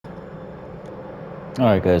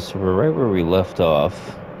Alright guys, so we're right where we left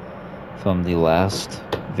off from the last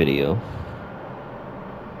video.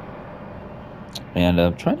 And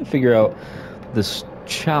I'm trying to figure out this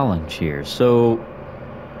challenge here. So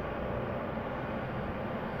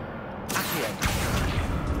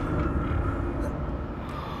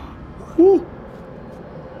Woo.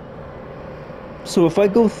 So if I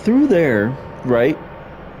go through there, right,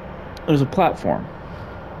 there's a platform.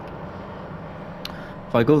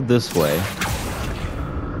 If I go this way,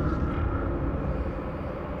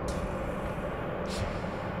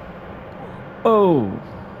 oh,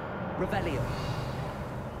 Revelio.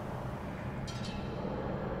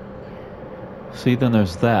 See, then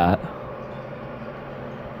there's that.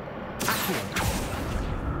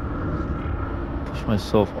 Push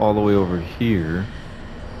myself all the way over here.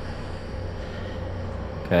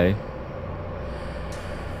 Okay.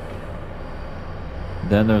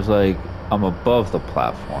 Then there's like, I'm above the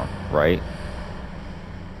platform, right?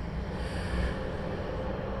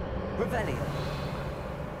 Revelio.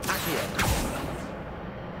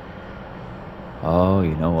 Oh,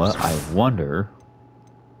 you know what? I wonder.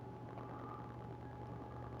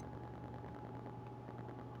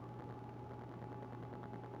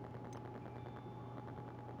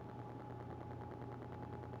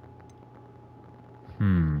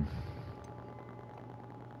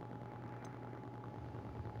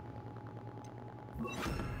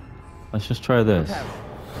 Let's just try this.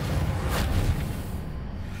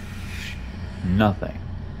 Nothing.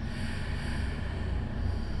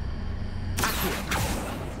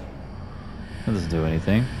 That doesn't do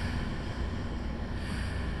anything.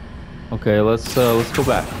 Okay, let's go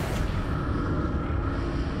back.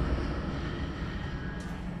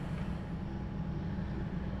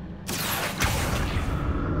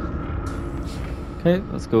 Okay,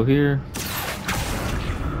 let's go here.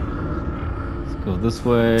 Let's go this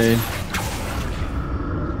way.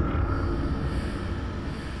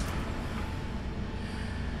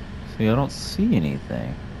 See, I don't see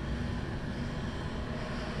anything.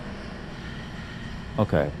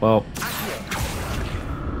 Okay, well,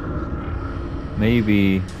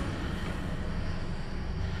 maybe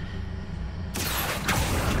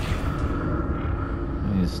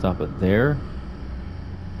I need to stop it there.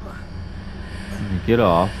 Let me get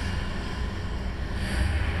off.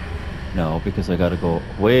 No, because I gotta go.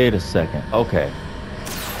 Wait a second. Okay.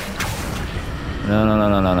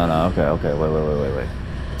 No. Okay. Wait.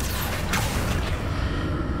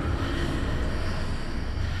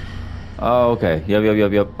 Oh, okay.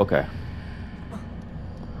 Yep. Okay.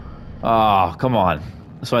 Ah, come on.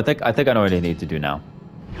 So I think I know what I need to do now.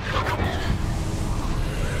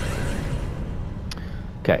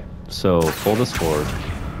 Okay. So pull this forward.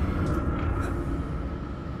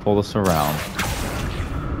 Pull this around.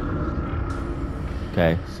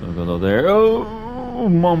 Okay. So we'll go there. Oh,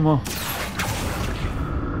 mama.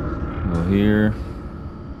 Go here.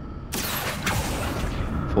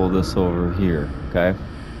 Pull this over here. Okay.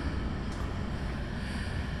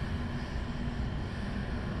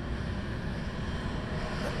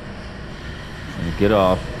 Get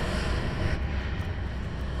off.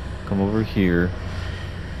 Come over here.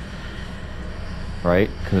 Right?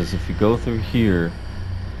 Because if you go through here.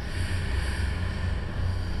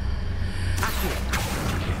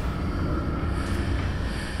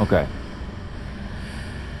 Okay.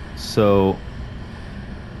 So.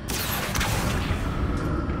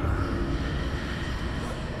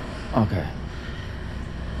 Okay.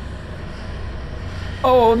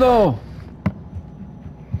 Oh no!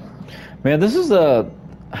 Man, this is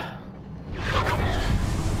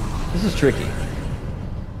tricky.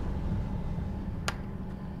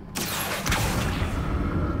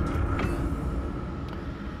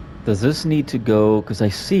 Does this need to go? Because I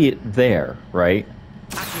see it there, right?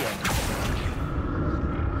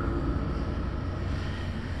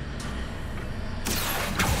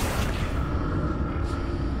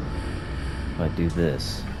 If I do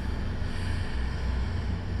this,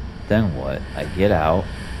 then what? I get out.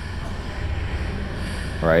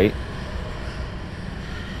 Right?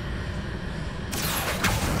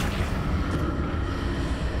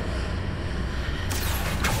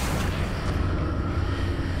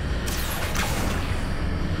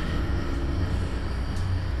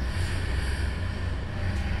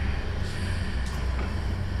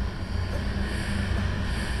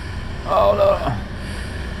 Oh no.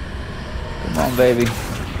 Come on, baby.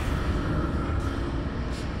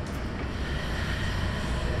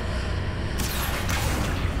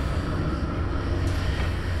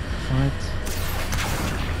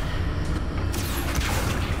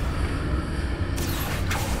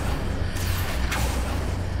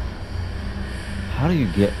 How do you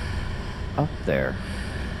get... up there?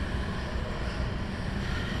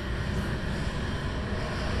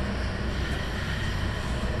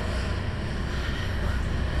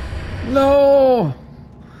 No!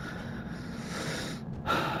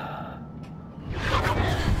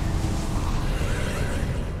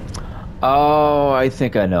 Oh, I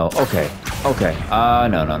think I know. Okay. Okay. No,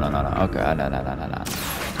 no, no, no, no. Okay. No, no, no, no, no.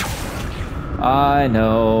 I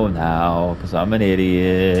know now, because I'm an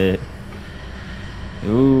idiot.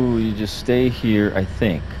 Ooh, you just stay here, I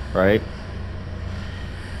think, right?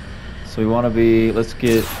 So we want to be, let's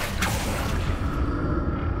get...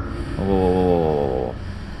 Oh.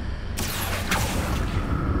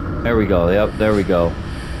 There we go. Yep, there we go.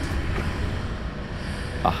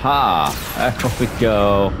 Aha! There we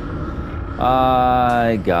go.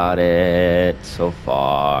 I got it so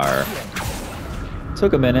far.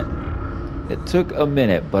 Took a minute. It took a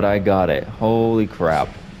minute, but I got it. Holy crap.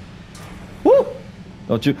 Woo!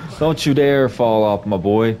 Don't you dare fall off, my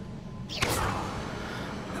boy.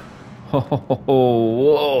 Whoa.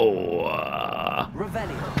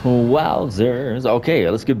 Wowzers. Okay,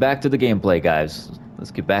 let's get back to the gameplay, guys.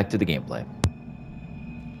 Let's get back to the gameplay.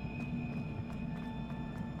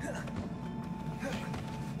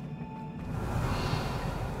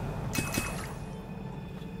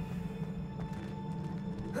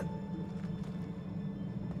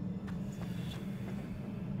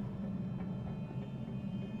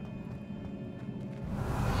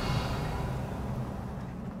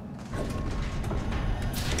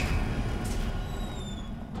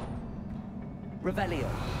 Revelio.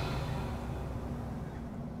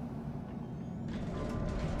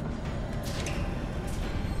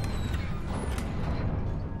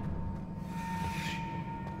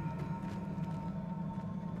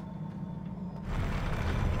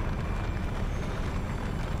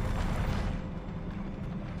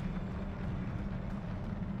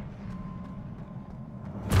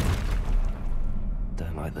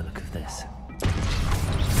 Don't like the look of this.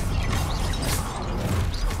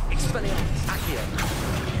 Expelliarmus, Accio.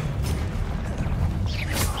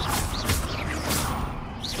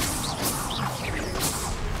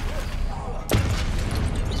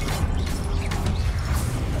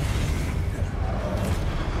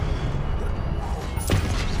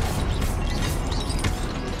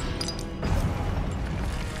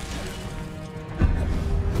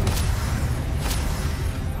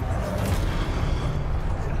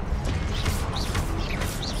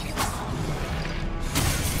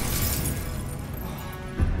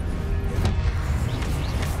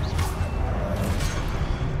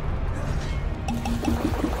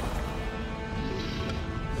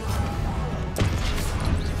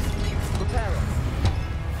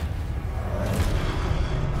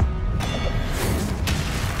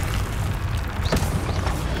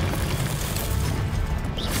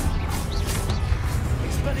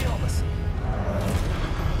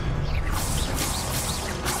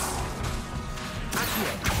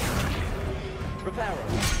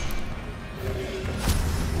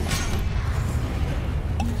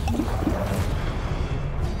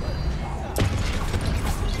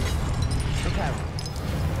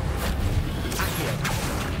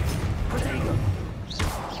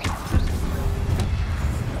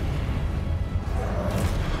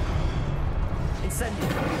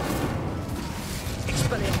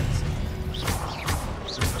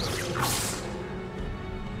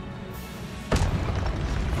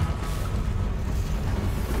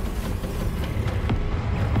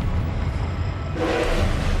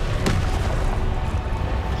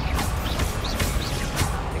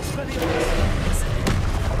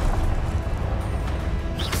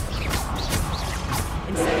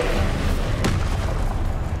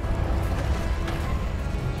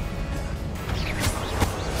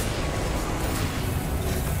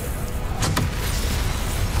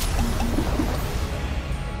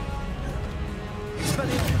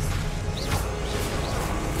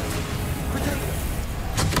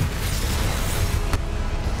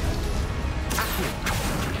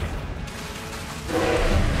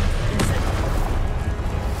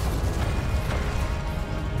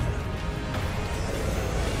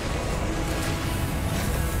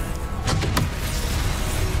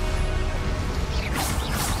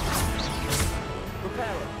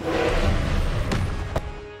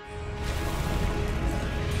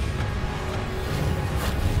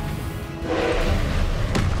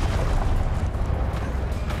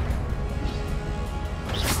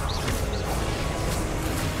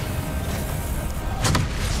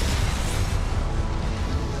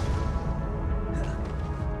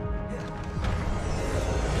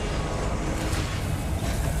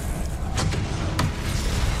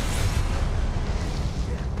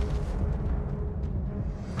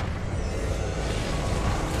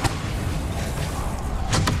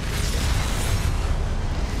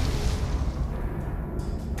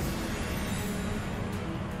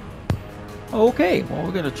 Okay, well,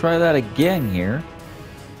 we're gonna try that again here.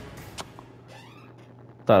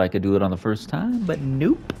 Thought I could do it on the first time, but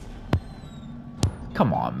nope.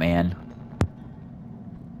 Come on, man.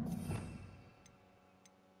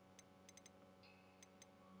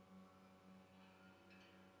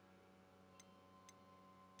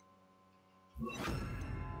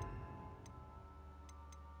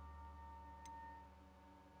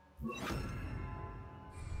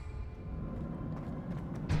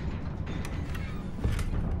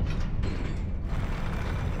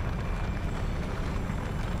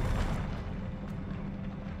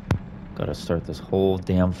 Gotta start this whole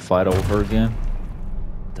damn fight over again.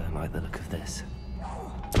 Don't like the look of this.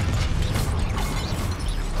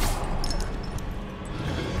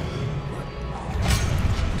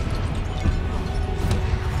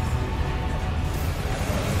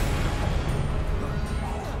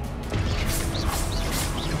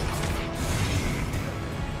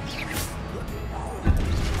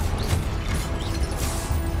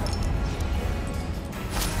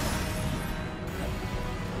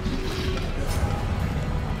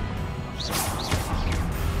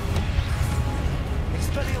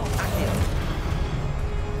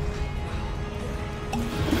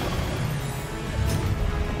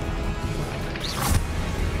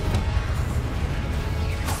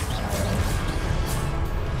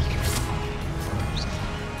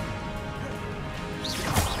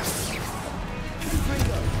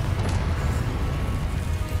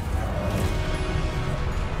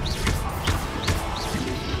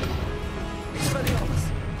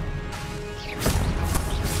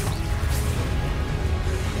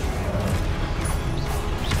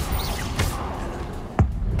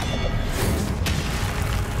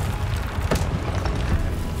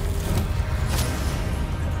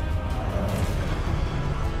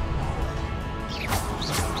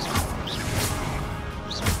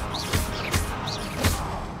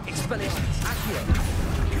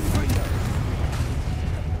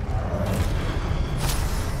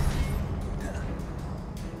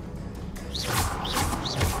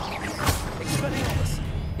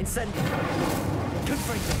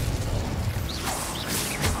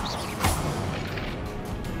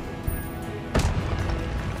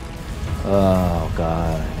 Oh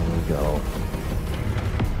god, here we go.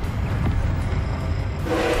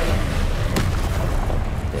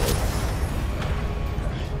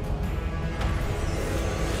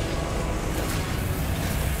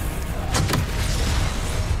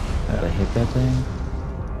 Gotta hit that thing.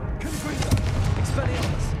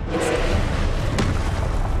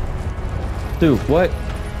 Dude, what?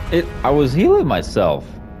 I was healing myself.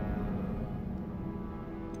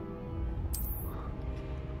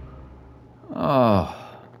 Oh.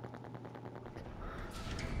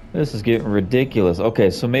 This is getting ridiculous.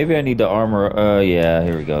 Okay, so maybe I need to armor. Yeah,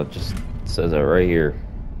 here we go. Just says it right here.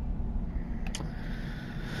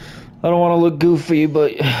 I don't want to look goofy,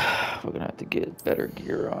 but we're gonna have to get better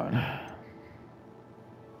gear on.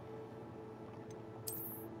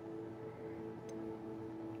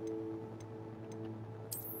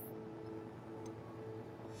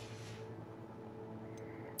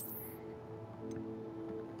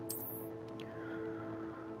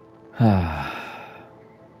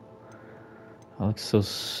 I look so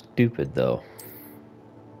stupid, though.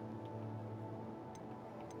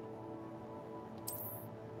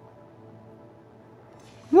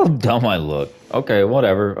 Look how dumb I look. Okay,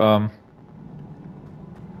 whatever.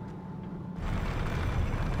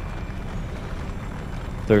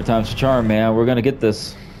 Third time's a charm, man. We're gonna get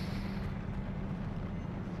this.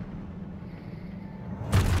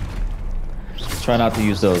 Try not to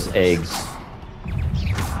use those eggs.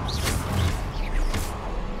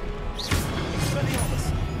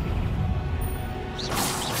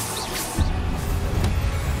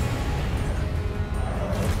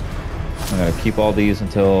 I'm gonna keep all these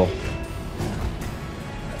until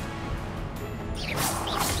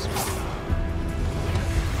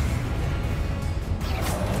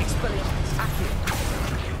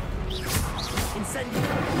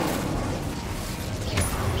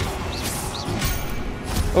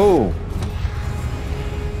oh,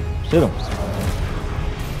 hit him.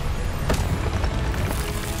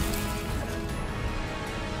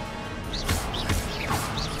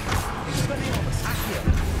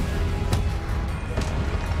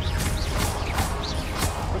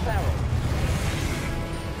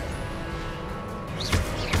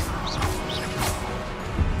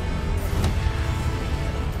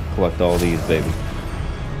 Collect all these, baby.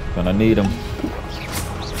 Gonna need them.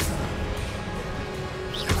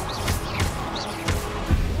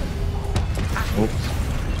 Oops.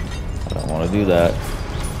 I don't want to do that.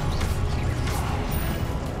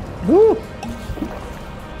 Woo!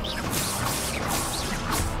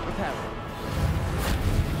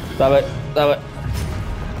 Stop it. Stop it.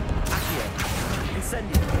 Accio.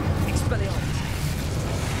 Incendio. Expelliarmus.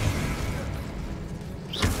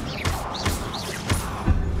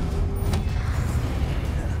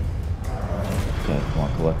 Okay, come on,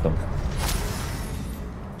 collect them.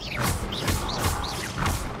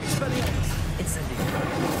 Expelliarmus. Incendio.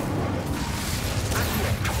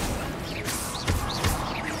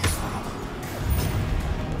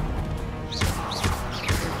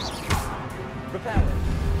 Repel it.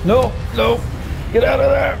 No, no. Get out of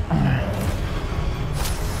there.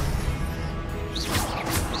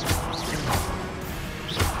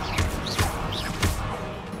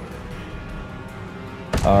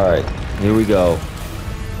 All right, here we go.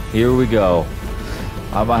 Here we go.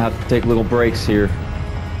 I might have to take little breaks here.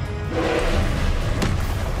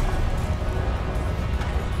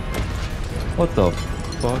 What the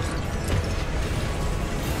fuck?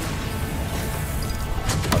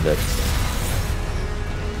 I'm dead.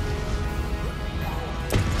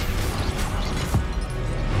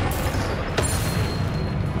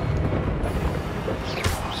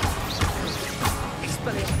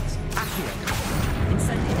 Expelliarmus. Accio.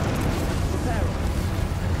 Incendio. Repel.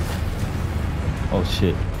 Oh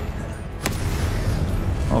shit.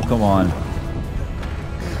 Oh, come on.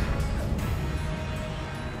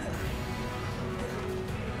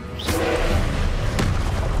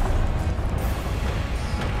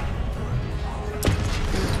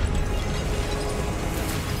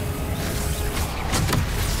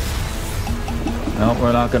 No,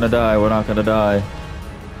 we're not gonna die. We're not gonna die.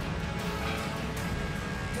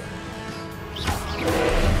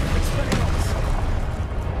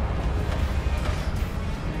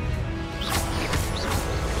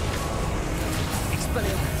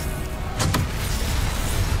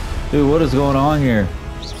 Dude, what is going on here?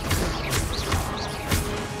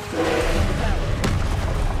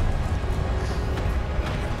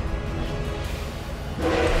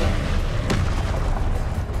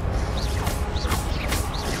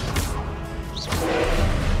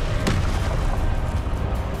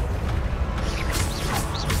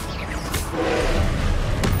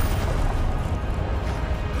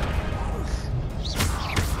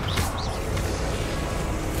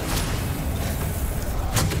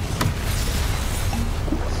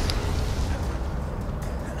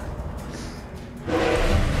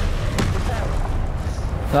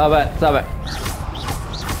 Stop it, stop it.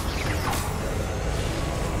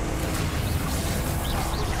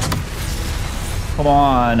 Come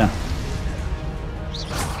on.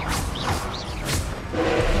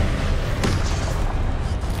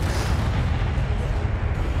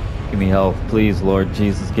 Give me health, please, Lord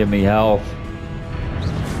Jesus, give me health.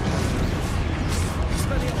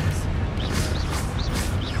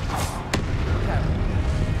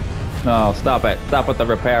 No, stop it. Stop with the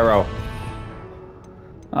reparo.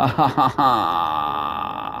 Oh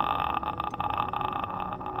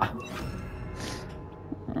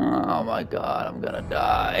my god, I'm gonna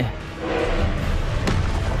die.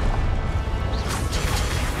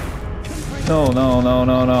 No, no, no,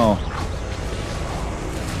 no, no.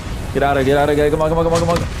 Get out of here, come on, come on, come on, come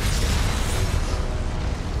on.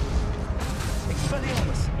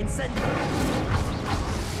 Expelliarmus. Incendio.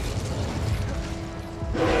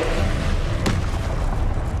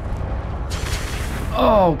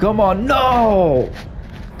 Oh, come on, no!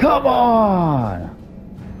 Come on!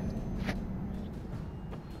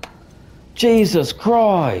 Jesus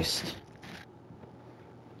Christ!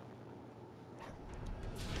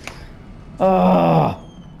 Ah!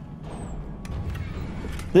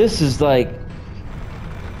 This is like...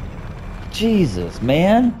 Jesus,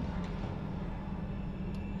 man!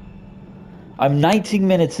 I'm 19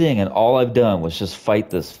 minutes in and all I've done was just fight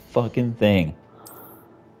this fucking thing.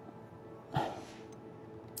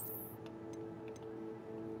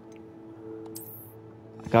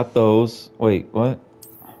 Got those. Wait, what?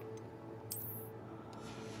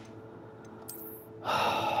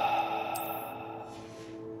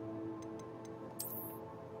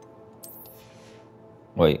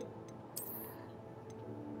 Wait.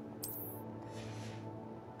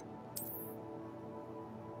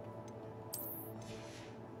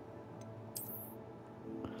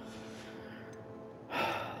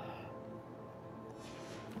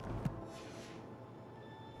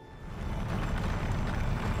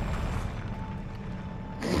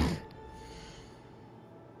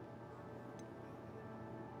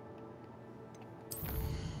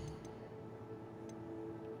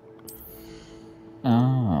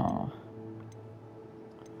 Oh.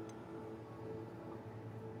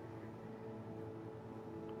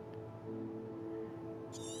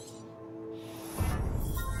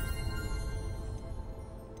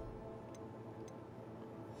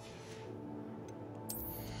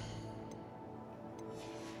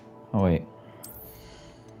 Oh, wait.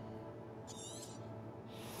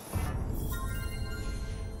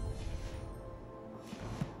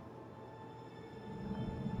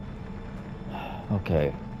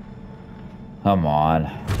 Okay. Come on.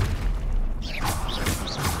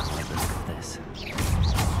 This.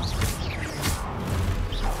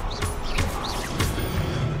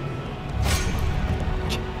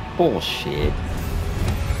 Bullshit.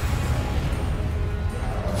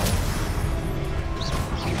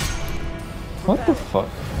 What the fuck?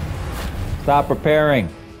 Stop repairing.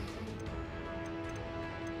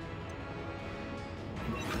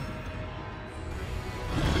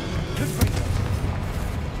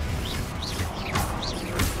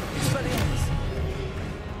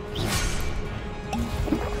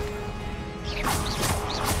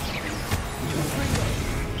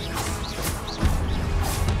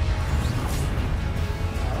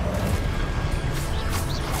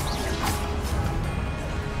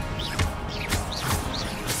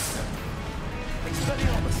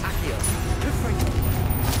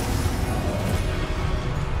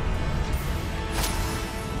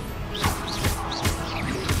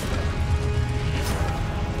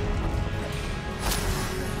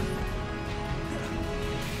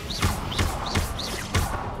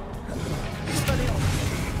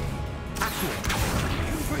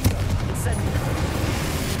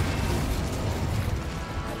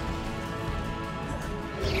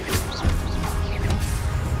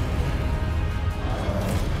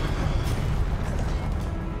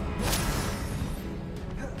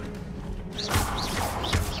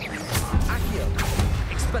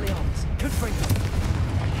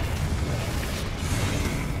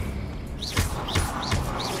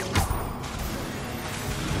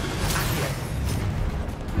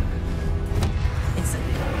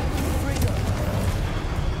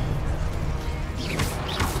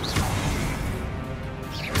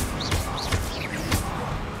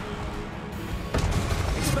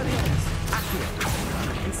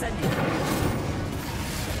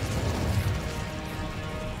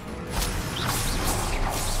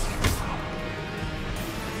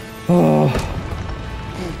 Oh.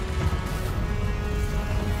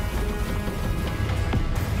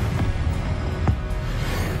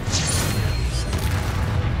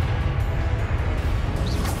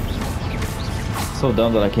 So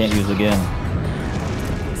dumb that I can't use again.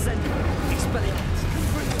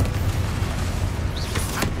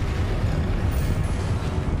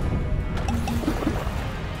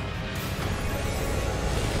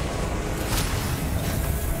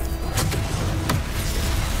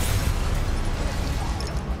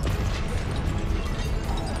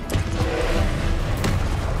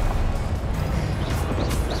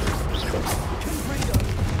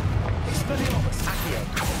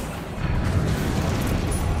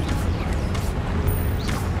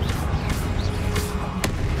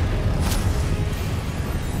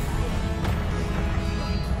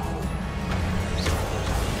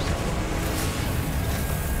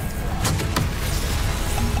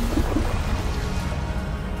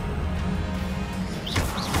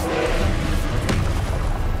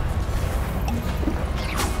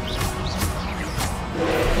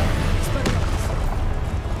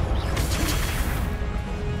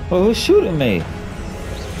 Oh, who's shooting me?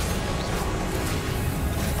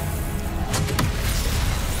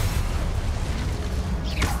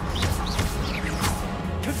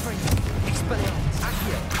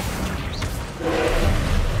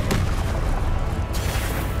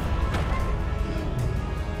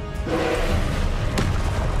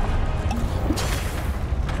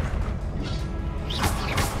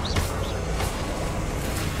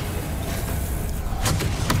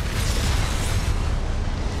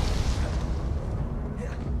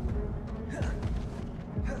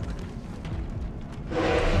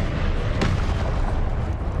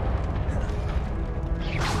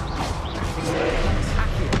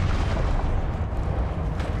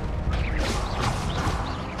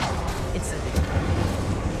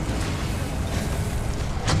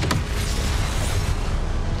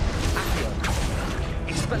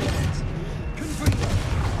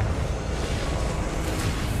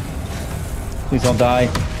 Please don't die.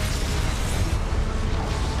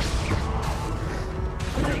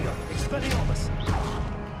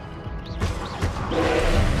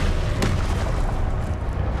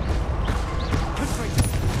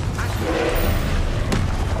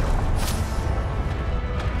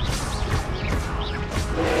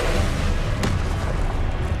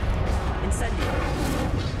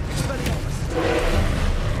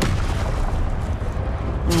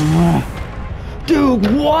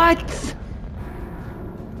 Dude, what?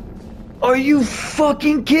 Are you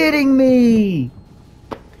fucking kidding me?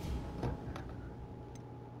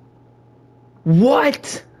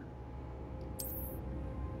 What?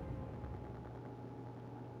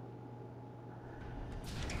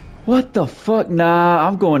 What the fuck? Nah,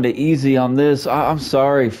 I'm going to easy on this. I'm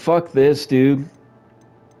sorry. Fuck this, dude.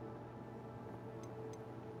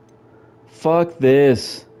 Fuck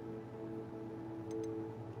this.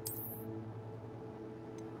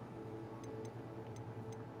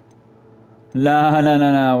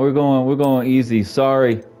 Nah. We're going easy.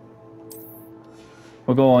 Sorry.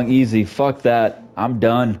 We're going easy. Fuck that. I'm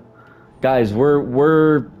done. Guys,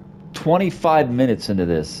 we're 25 minutes into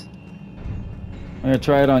this. I'm gonna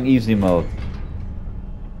try it on easy mode.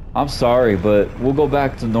 I'm sorry, but we'll go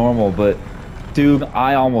back to normal, but dude,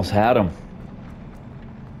 I almost had him.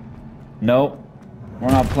 Nope. We're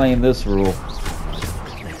not playing this rule.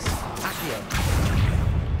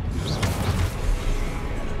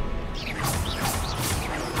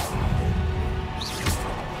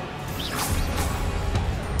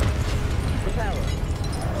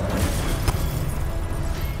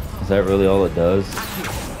 Is that really all it does?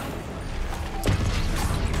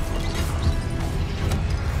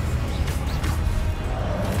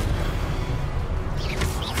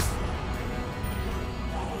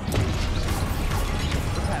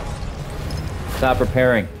 Stop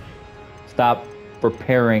preparing. Stop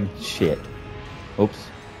preparing shit. Oops.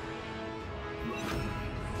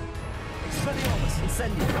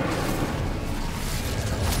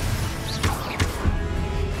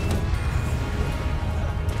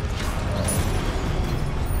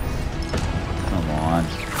 Come on.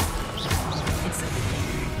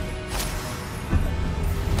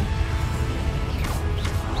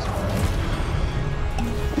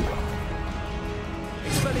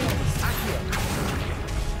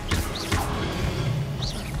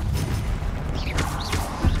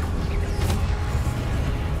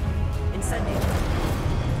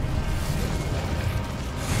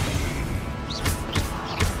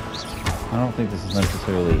 I don't think this is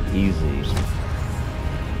necessarily easy.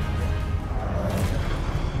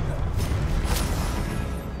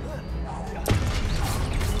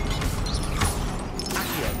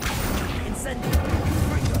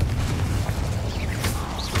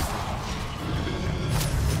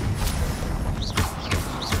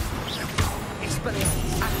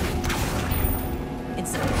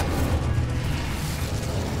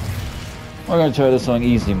 We're gonna try this on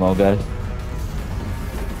easy mode, guys.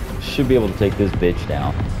 Should be able to take this bitch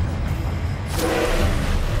down.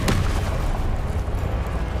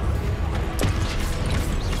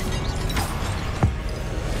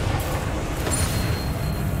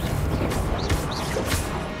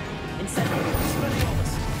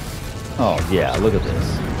 Oh yeah, look at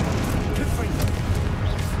this.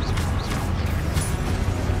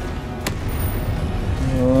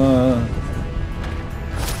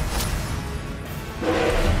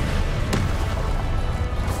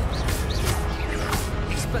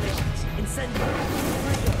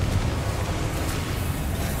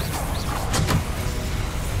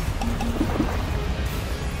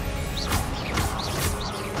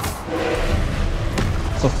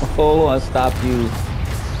 Oh, I stopped you.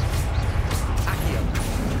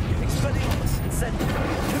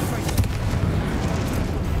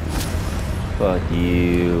 Fuck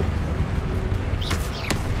you.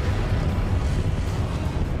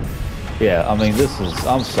 Yeah, I mean, this is,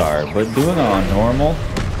 I'm sorry, but doing it on normal,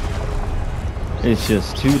 it's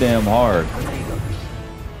just too damn hard.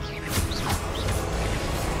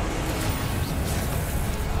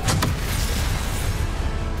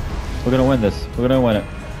 We're gonna win this. We're gonna win it.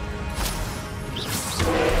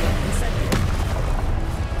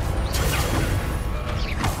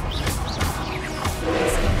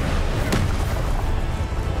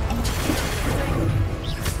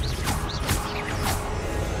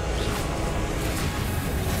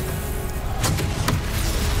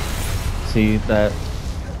 See that?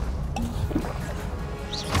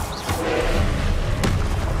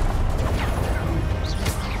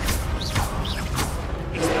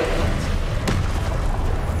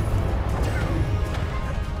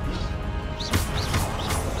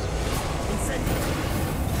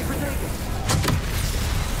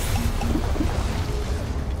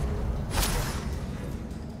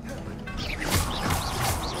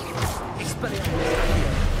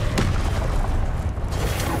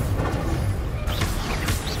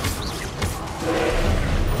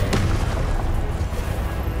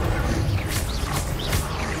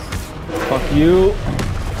 Fuck you.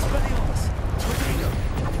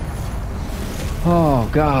 Oh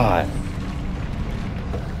God.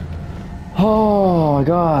 Oh my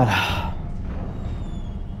God.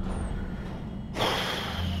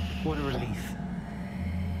 What a relief.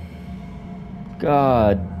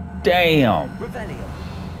 God Damn! Revelio.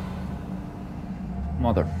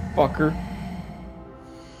 Motherfucker.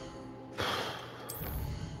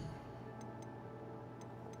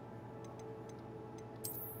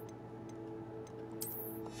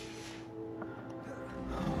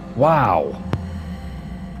 Wow.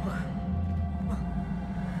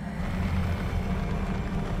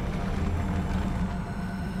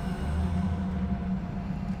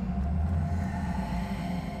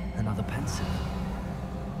 Another pensive.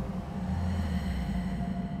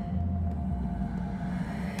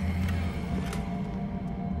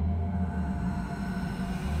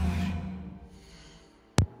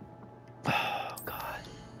 Oh, God.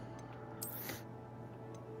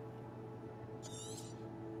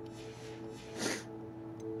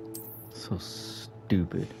 So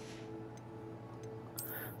stupid.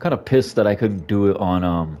 Kind of pissed that I couldn't do it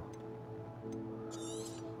on,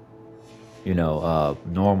 you know,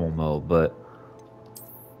 normal mode, but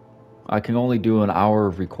I can only do an hour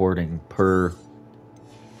of recording per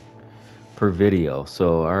video,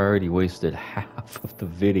 so I already wasted half of the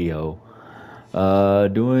video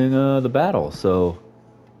doing the battle. So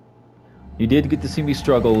you did get to see me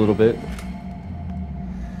struggle a little bit,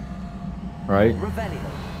 right? Revelio.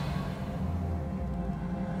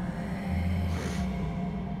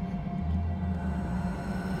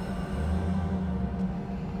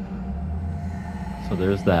 So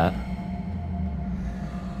there's that.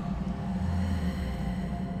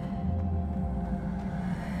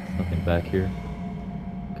 Nothing back here.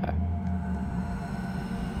 Okay.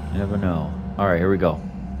 You never know. All right, here we go.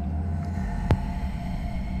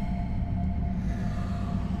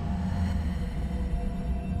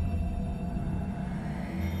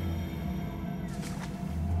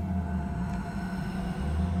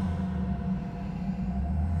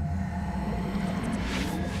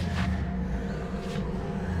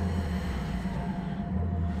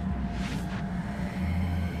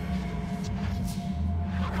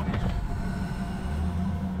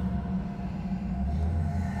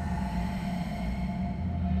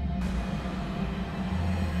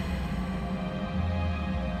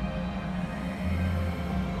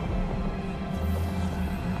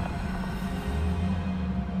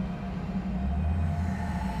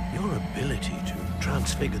 Your ability to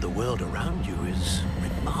transfigure the world around you is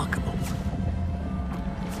remarkable.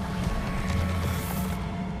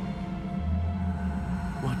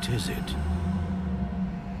 What is it?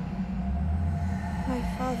 My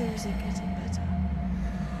father isn't getting better.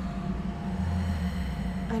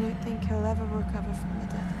 I don't think he'll ever recover from the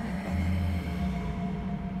death of my brother.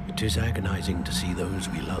 It is agonizing to see those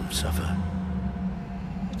we love suffer.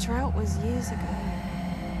 The drought was years ago,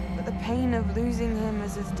 but the pain of losing him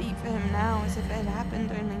is as deep for him now as if it had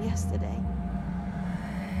happened only yesterday.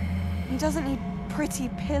 He doesn't need pretty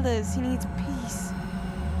pillars, he needs peace.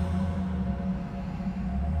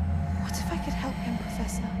 What if I could help him,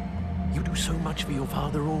 Professor? You do so much for your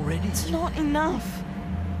father already. It's not enough.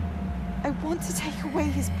 I want to take away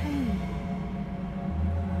his pain.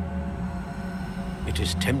 It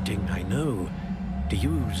is tempting, I know, to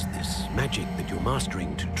use this magic that you're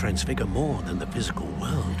mastering to transfigure more than the physical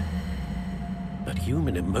world. But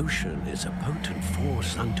human emotion is a potent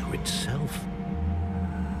force unto itself.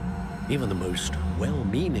 Even the most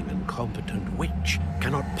well-meaning and competent witch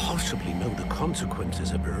cannot possibly know the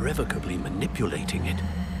consequences of irrevocably manipulating it.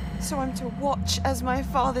 So I'm to watch as my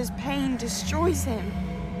father's pain destroys him.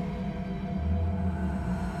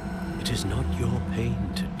 It is not your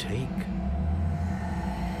pain to take.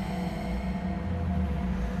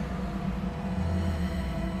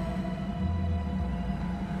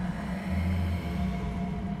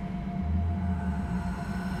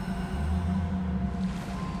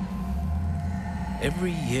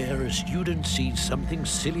 Every year, a student sees something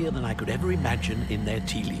sillier than I could ever imagine in their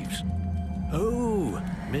tea leaves. Oh,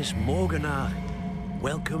 Miss Morganach,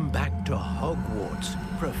 welcome back to Hogwarts,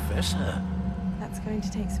 Professor. That's going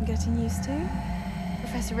to take some getting used to.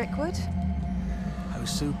 Professor Rickwood? I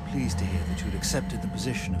was so pleased to hear that you'd accepted the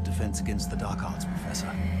position of Defense Against the Dark Arts,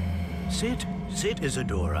 Professor. Sit,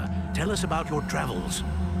 Isadora. Tell us about your travels.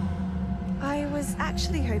 I was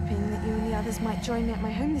actually hoping that you and the others might join me at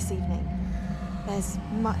my home this evening. There's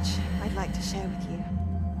much I'd like to share with you.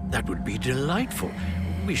 That would be delightful.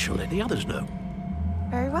 We shall let the others know.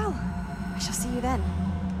 Very well. I shall see you then.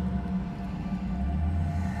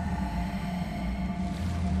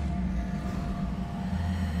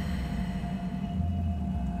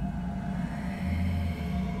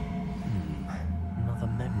 Another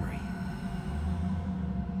memory.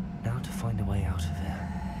 Now to find a way out of here.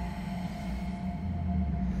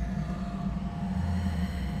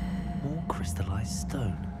 More crystallized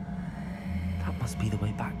stone. That Must be the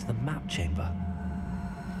way back to the map chamber.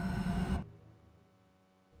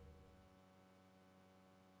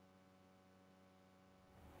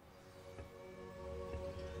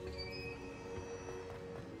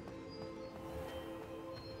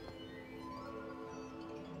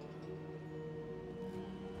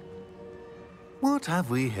 What have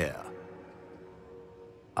we here?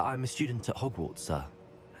 I'm a student at Hogwarts, sir.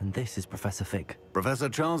 And this is Professor Fig. Professor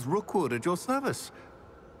Charles Rookwood at your service.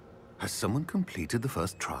 Has someone completed the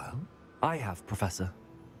first trial? I have, Professor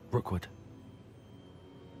Rookwood.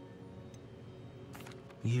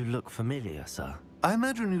 You look familiar, sir. I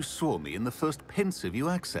imagine you saw me in the first pensive you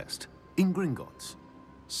accessed, in Gringotts.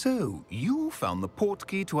 So, you found the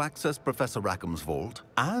portkey to access Professor Rackham's vault,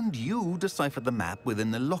 and you deciphered the map within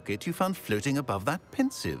the locket you found floating above that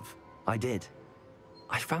pensive. I did.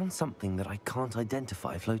 I found something that I can't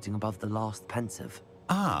identify floating above the last pensive.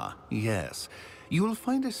 Ah, yes. You will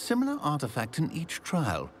find a similar artifact in each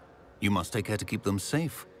trial. You must take care to keep them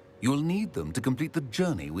safe. You will need them to complete the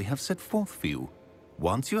journey we have set forth for you.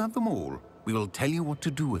 Once you have them all, we will tell you what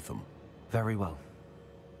to do with them. Very well.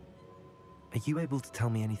 Are you able to tell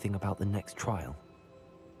me anything about the next trial?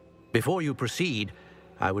 Before you proceed,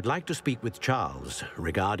 I would like to speak with Charles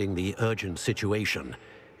regarding the urgent situation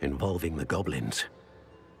involving the goblins.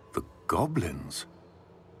 The goblins?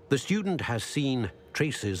 The student has seen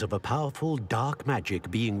traces of a powerful dark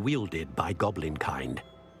magic being wielded by goblin kind.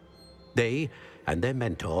 They and their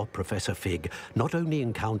mentor, Professor Fig, not only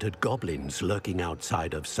encountered goblins lurking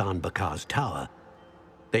outside of San Bakar's tower,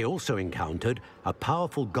 they also encountered a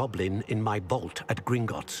powerful goblin in my vault at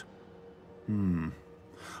Gringotts.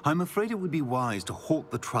 I'm afraid it would be wise to halt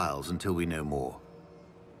the trials until we know more.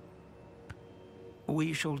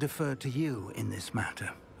 We shall defer to you in this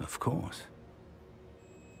matter, of course.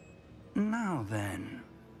 Now then,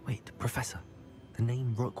 Wait, Professor. The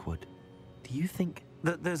name Rookwood. Do you think...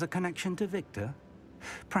 that there's a connection to Victor?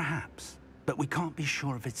 Perhaps, but we can't be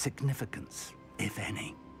sure of its significance, if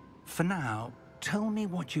any. For now, tell me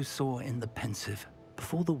what you saw in the pensive.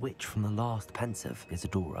 Before the witch from the last pensive,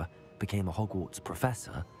 Isadora, became a Hogwarts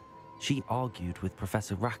professor, she argued with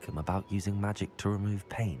Professor Rackham about using magic to remove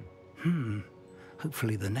pain.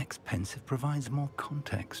 Hopefully the next pensive provides more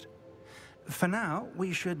context. For now,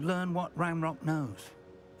 we should learn what Ranrock knows.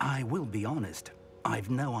 I will be honest, I've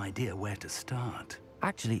no idea where to start.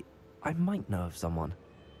 Actually, I might know of someone.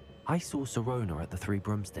 I saw Sirona at the Three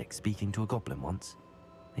Broomsticks speaking to a goblin once.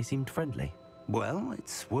 They seemed friendly. Well,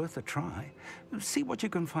 it's worth a try. See what you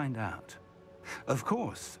can find out. Of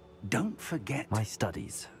course, don't forget... My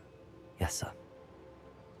studies. Yes, sir.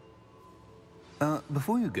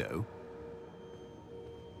 Before you go...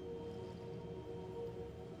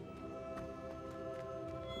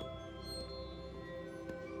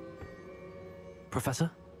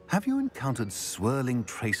 Professor? Have you encountered swirling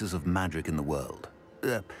traces of magic in the world?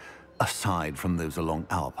 Aside from those along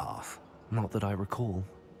our path? Not that I recall.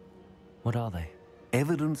 What are they?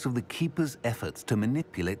 Evidence of the Keeper's efforts to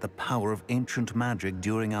manipulate the power of ancient magic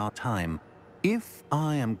during our time. If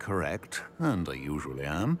I am correct, and I usually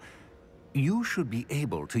am, you should be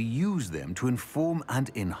able to use them to inform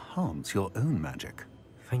and enhance your own magic.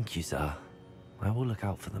 Thank you, sir. I will look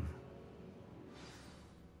out for them.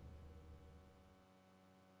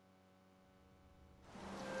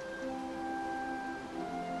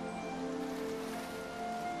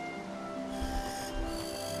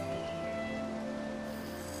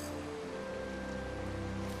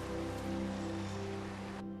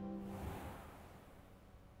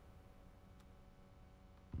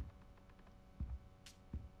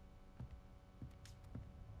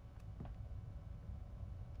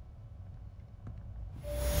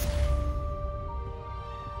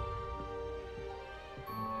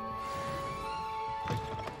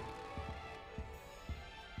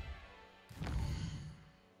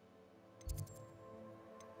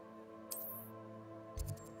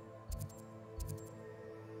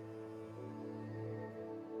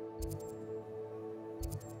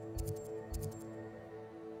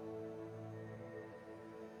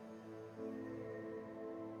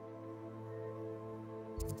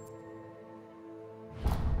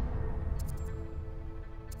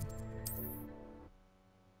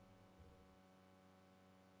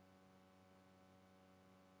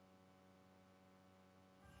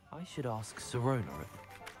 I should ask Sirona.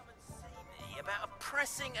 Come and see me about a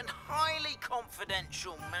pressing and highly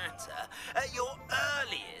confidential matter at your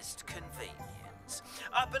earliest convenience.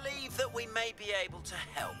 I believe that we may be able to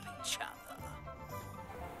help each other.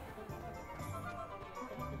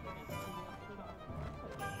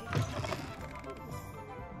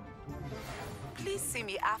 Please see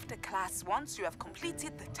me after class once you have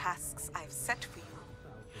completed the tasks I've set for you.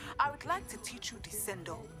 I would like to teach you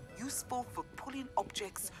Descendo, useful for pulling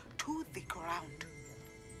objects to the ground.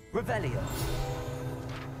 Revelio.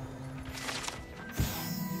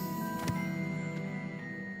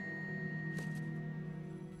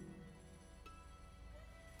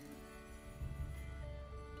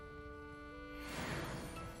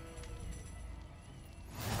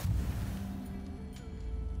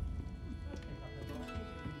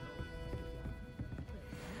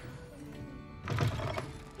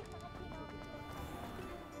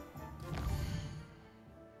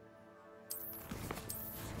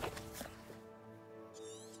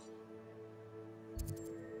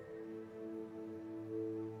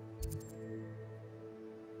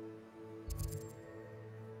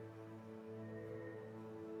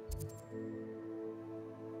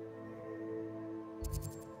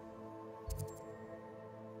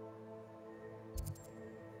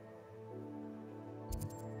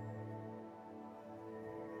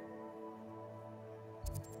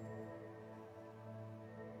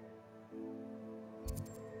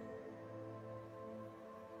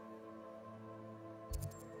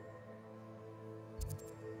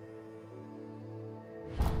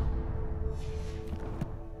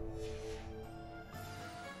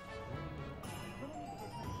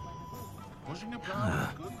 Pushing a plan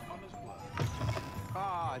is good honest work.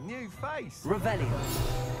 Ah, new face. Revelio.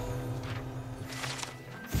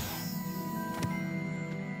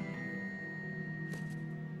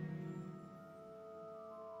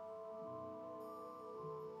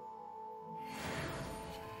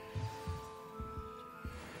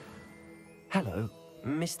 Hello,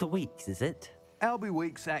 Mr. Weeks, is it? Albie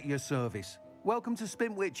Weeks at your service. Welcome to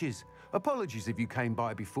Spint Witches. Apologies if you came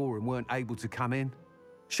by before and weren't able to come in.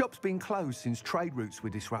 Shop's been closed since trade routes were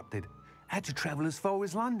disrupted. Had to travel as far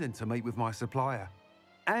as London to meet with my supplier.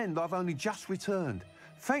 And I've only just returned,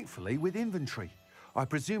 thankfully with inventory. I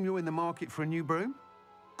presume you're in the market for a new broom?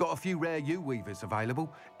 Got a few rare U-weavers available.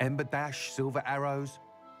 Ember Dash, Silver Arrows.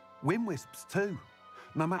 Wind Wisps too.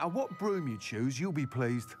 No matter what broom you choose, you'll be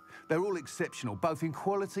pleased. They're all exceptional, both in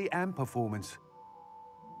quality and performance.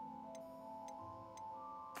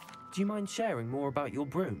 Do you mind sharing more about your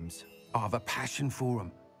brooms? I have a passion for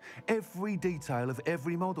them. Every detail of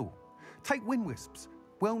every model. Take Wind Wisps,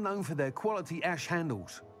 well known for their quality ash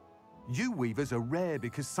handles. U-weavers are rare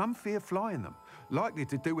because some fear flying them, likely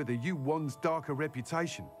to do with the U-wand's darker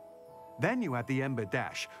reputation. Then you have the Ember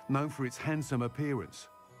Dash, known for its handsome appearance.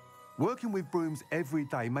 Working with brooms every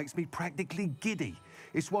day makes me practically giddy.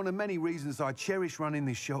 It's one of many reasons I cherish running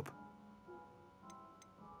this shop.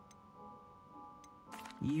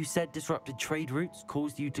 You said disrupted trade routes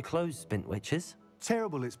caused you to close Spint Witches?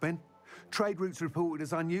 Terrible it's been. Trade routes reported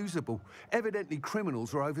as unusable. Evidently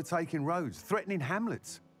criminals are overtaking roads, threatening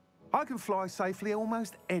hamlets. I can fly safely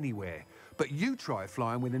almost anywhere, but you try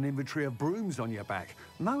flying with an inventory of brooms on your back.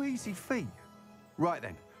 No easy feat. Right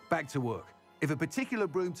then, back to work. If a particular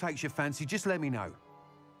broom takes your fancy, just let me know.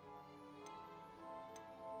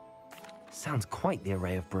 Sounds quite the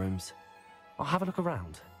array of brooms. I'll have a look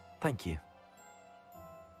around. Thank you.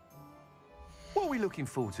 What are we looking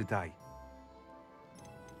for today?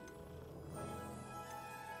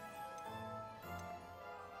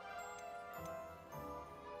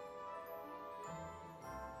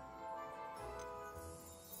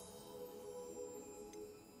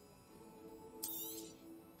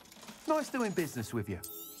 Nice doing business with you.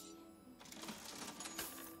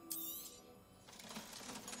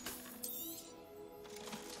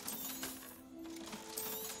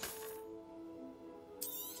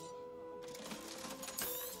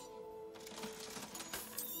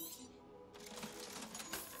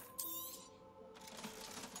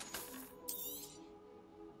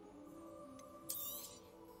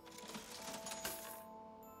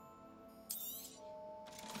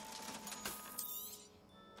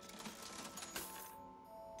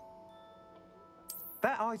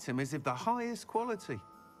 That item is of the highest quality.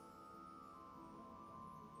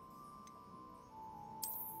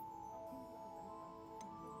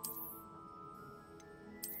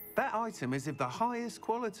 That item is of the highest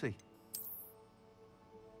quality.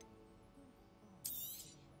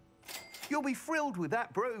 You'll be thrilled with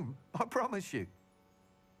that broom, I promise you.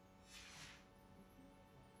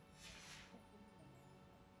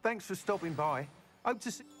 Thanks for stopping by. Hope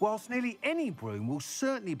to see. Whilst nearly any broom will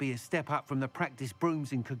certainly be a step up from the practice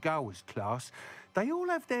brooms in Kagawa's class, they all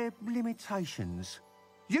have their limitations.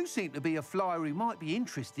 You seem to be a flyer who might be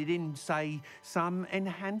interested in, say, some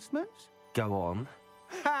enhancements? Go on.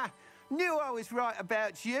 Ha! Knew I was right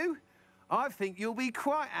about you. I think you'll be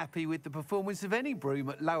quite happy with the performance of any broom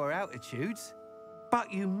at lower altitudes.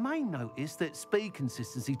 But you may notice that speed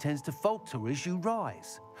consistency tends to falter as you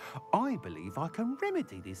rise. I believe I can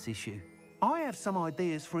remedy this issue. I have some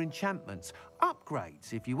ideas for enchantments,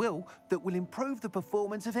 upgrades, if you will, that will improve the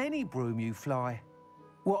performance of any broom you fly.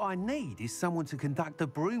 What I need is someone to conduct a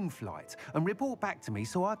broom flight and report back to me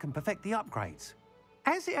so I can perfect the upgrades.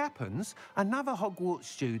 As it happens, another Hogwarts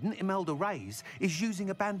student, Imelda Reyes, is using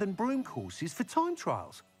abandoned broom courses for time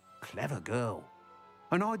trials. Clever girl.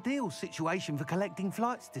 An ideal situation for collecting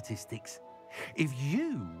flight statistics. If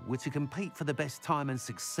you were to compete for the best time and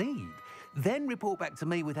succeed, then report back to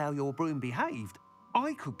me with how your broom behaved,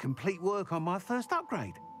 I could complete work on my first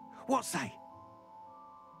upgrade. What say?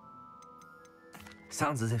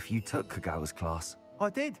 Sounds as if you took Kagawa's class. I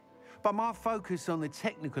did, but my focus on the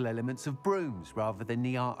technical elements of brooms rather than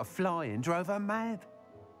the art of flying drove her mad.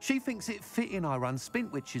 She thinks it fitting I run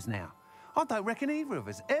Spintwitches now. I don't reckon either of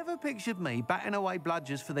us ever pictured me batting away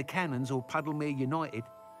bludgers for the Cannons or Puddlemere United.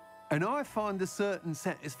 And I find a certain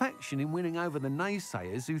satisfaction in winning over the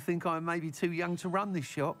naysayers who think I may be too young to run this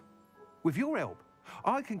shop. With your help,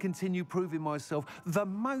 I can continue proving myself the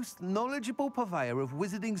most knowledgeable purveyor of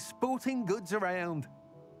wizarding sporting goods around.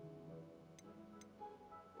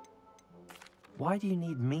 Why do you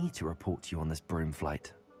need me to report to you on this broom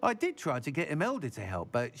flight? I did try to get Imelda to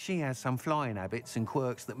help, but she has some flying habits and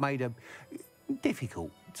quirks that made her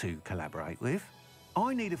difficult to collaborate with.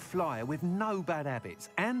 I need a flyer with no bad habits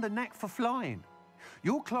and a knack for flying.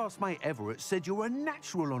 Your classmate Everett said you're a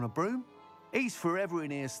natural on a broom. He's forever in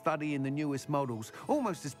here studying the newest models,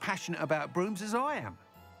 almost as passionate about brooms as I am.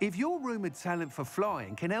 If your rumoured talent for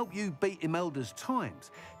flying can help you beat Imelda's times,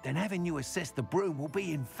 then having you assess the broom will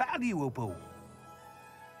be invaluable.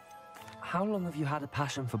 How long have you had a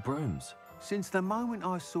passion for brooms? Since the moment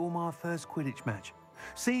I saw my first Quidditch match.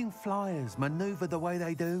 Seeing flyers manoeuvre the way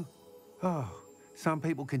they do. Oh, some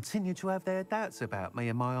people continue to have their doubts about me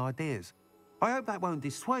and my ideas. I hope that won't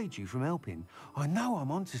dissuade you from helping. I know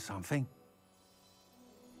I'm onto something.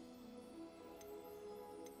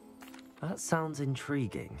 That sounds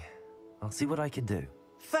intriguing. I'll see what I can do.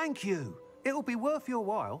 Thank you. It'll be worth your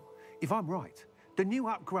while. If I'm right, the new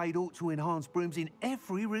upgrade ought to enhance brooms in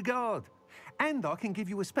every regard. And I can give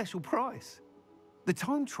you a special price. The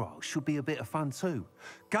time trial should be a bit of fun too.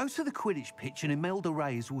 Go to the Quidditch pitch and Imelda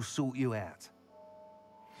Reyes will sort you out.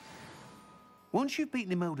 Once you've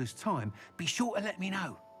beaten Imelda's time, be sure to let me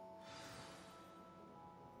know.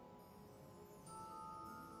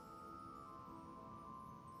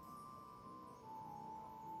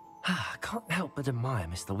 I can't help but admire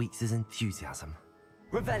Mr. Weeks' enthusiasm.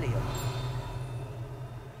 Revelio!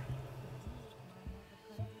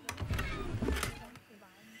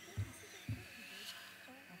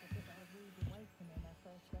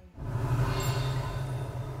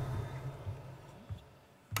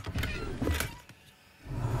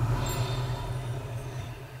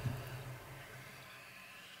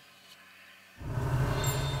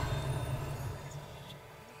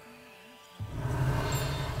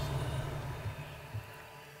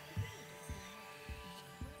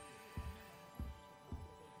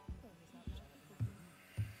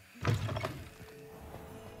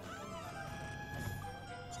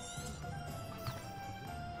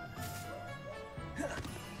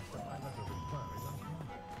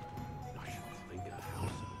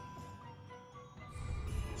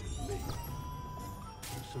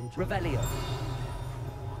 Revelio.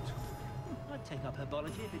 I'd take up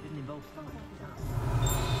herbology if it didn't involve fire.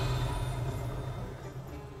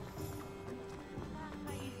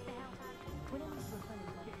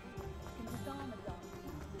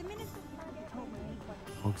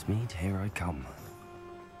 Hogsmeade, here I come.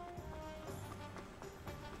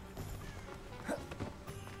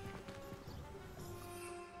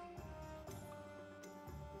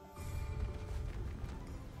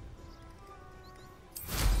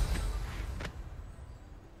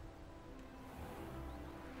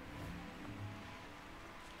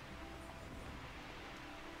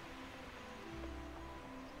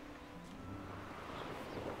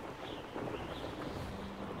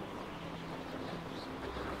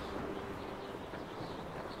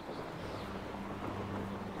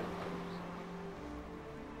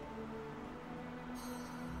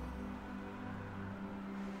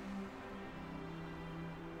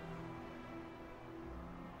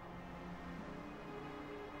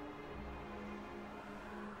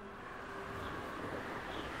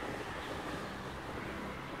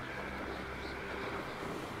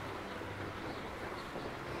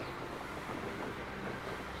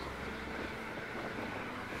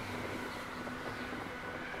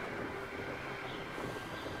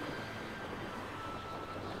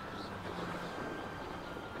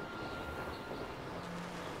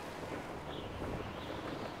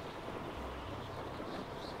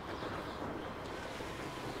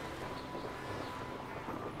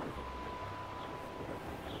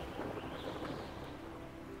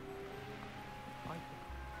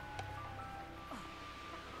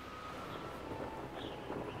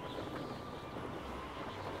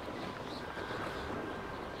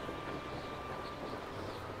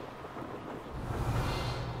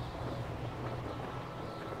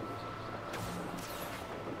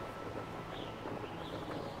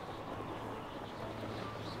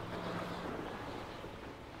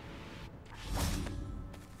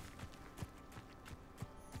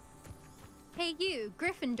 Hey you,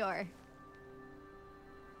 Gryffindor.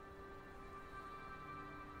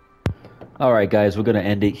 All right, guys, we're gonna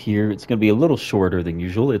end it here. It's gonna be a little shorter than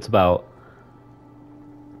usual. It's about,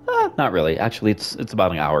 not really. Actually, it's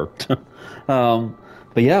about an hour. um,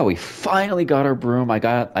 but yeah, we finally got our broom.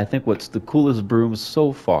 I think what's the coolest broom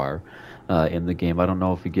so far in the game. I don't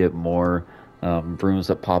know if we get more brooms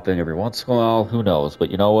that pop in every once in a while. Who knows?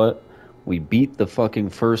 But you know what? We beat the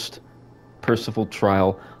fucking first Percival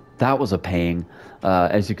trial. That was a pain.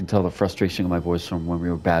 As you can tell, the frustration in my voice from when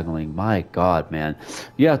we were battling. My God, man.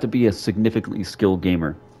 You have to be a significantly skilled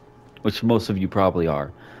gamer, which most of you probably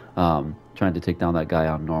are, trying to take down that guy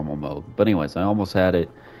on normal mode. But anyways, I almost had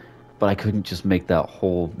it, but I couldn't just make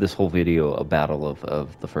this whole video a battle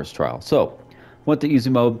of the first trial. So, went to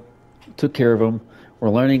easy mode, took care of him.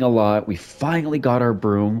 We're learning a lot. We finally got our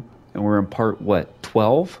broom, and we're in part, what,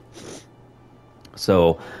 12?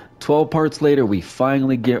 So, 12 parts later, we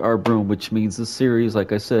finally get our broom, which means the series,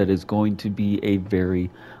 like I said, is going to be a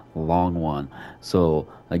very long one. So,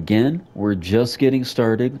 again, we're just getting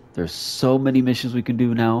started. There's so many missions we can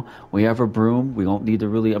do now. We have a broom. We don't need to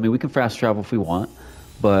really, I mean, we can fast travel if we want,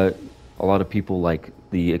 but a lot of people like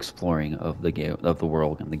the exploring of the game, of the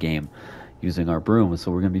world and the game using our broom.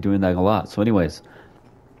 So, we're going to be doing that a lot. So, anyways,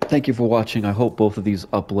 thank you for watching. I hope both of these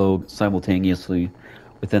upload simultaneously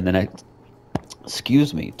within the next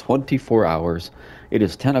 24 hours. It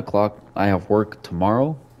is 10 o'clock. I have work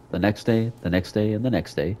tomorrow, the next day, the next day, and the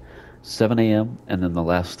next day, 7 a.m. And then the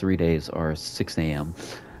last 3 days are 6 a.m.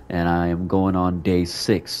 And I am going on day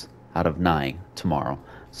 6 out of 9 tomorrow.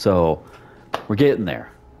 So we're getting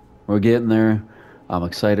there. We're getting there. I'm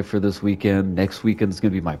excited for this weekend. Next weekend is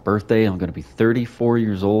going to be my birthday. I'm going to be 34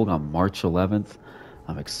 years old on March 11th.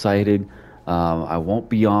 I'm excited. I won't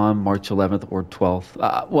be on March 11th or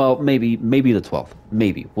 12th. Well, maybe the 12th.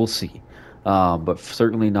 Maybe. We'll see. But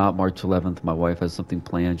certainly not March 11th. My wife has something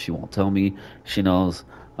planned. She won't tell me. She knows.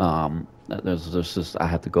 There's just, I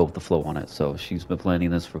have to go with the flow on it. So she's been planning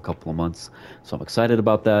this for a couple of months. So I'm excited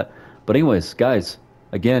about that. But anyways, guys,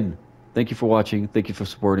 again, thank you for watching. Thank you for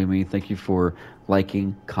supporting me. Thank you for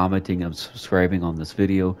liking, commenting, and subscribing on this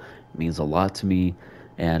video. It means a lot to me.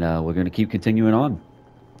 And we're going to keep continuing on.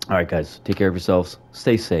 All right, guys, take care of yourselves,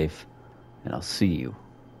 stay safe, and I'll see you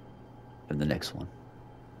in the next one.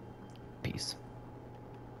 Peace.